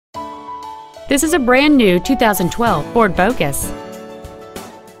This is a brand new 2012 Ford Focus.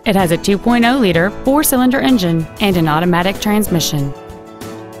 It has a 2.0-liter four-cylinder engine and an automatic transmission.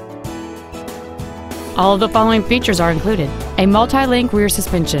 All of the following features are included: a multi-link rear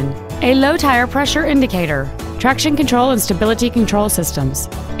suspension, a low tire pressure indicator, traction control and stability control systems,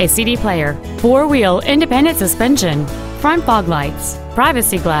 a CD player, four-wheel independent suspension, front fog lights,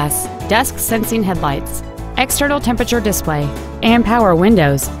 privacy glass, dusk sensing headlights, external temperature display, and power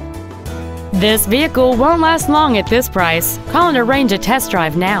windows. This vehicle won't last long at this price. Call and arrange a test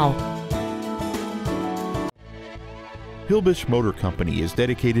drive now. Hilbish Motor Company is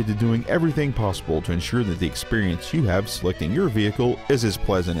dedicated to doing everything possible to ensure that the experience you have selecting your vehicle is as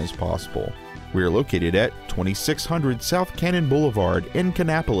pleasant as possible. We are located at 2600 South Cannon Boulevard in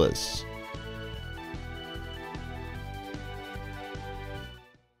Kannapolis.